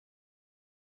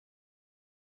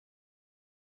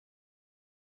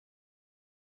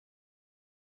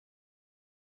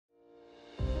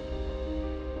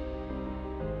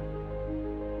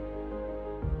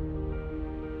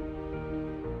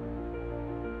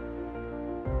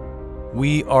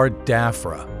We are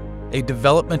DAFRA, a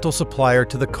developmental supplier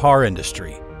to the car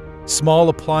industry, small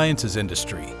appliances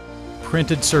industry,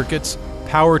 printed circuits,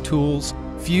 power tools,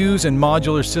 fuse and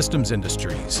modular systems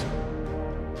industries,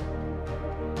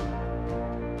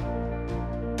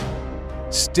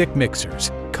 stick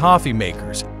mixers, coffee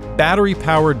makers,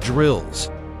 battery-powered drills,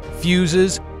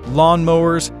 fuses,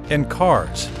 lawnmowers, and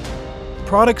cars.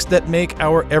 Products that make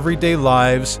our everyday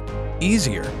lives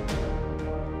easier.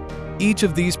 Each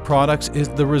of these products is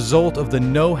the result of the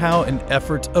know-how and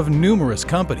efforts of numerous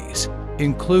companies,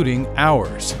 including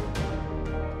ours.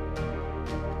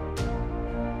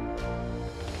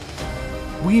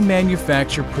 We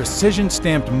manufacture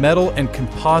precision-stamped metal and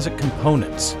composite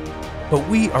components. But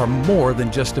we are more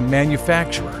than just a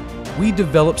manufacturer. We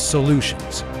develop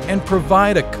solutions and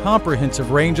provide a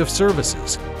comprehensive range of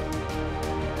services.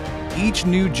 Each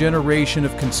new generation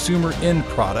of consumer end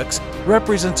products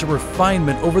represents a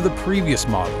refinement over the previous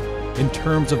model in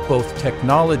terms of both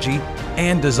technology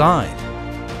and design.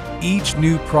 Each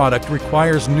new product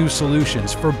requires new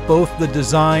solutions for both the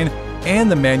design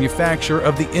and the manufacture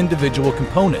of the individual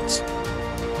components.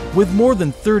 With more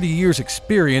than 30 years'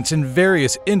 experience in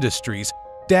various industries,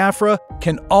 DAFRA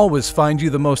can always find you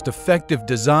the most effective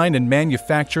design and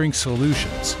manufacturing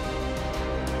solutions.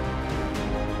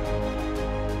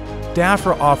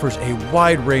 DAFRA offers a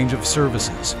wide range of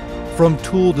services, from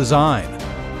tool design,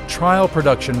 trial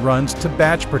production runs to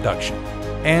batch production,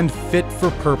 and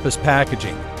fit-for-purpose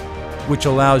packaging, which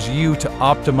allows you to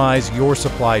optimize your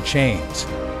supply chains.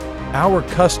 Our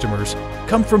customers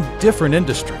come from different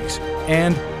industries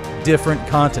and different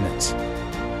continents,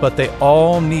 but they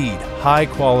all need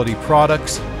high-quality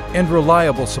products and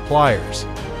reliable suppliers.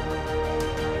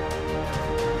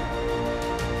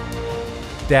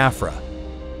 DAFRA,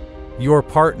 your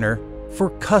partner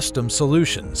for custom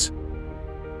solutions.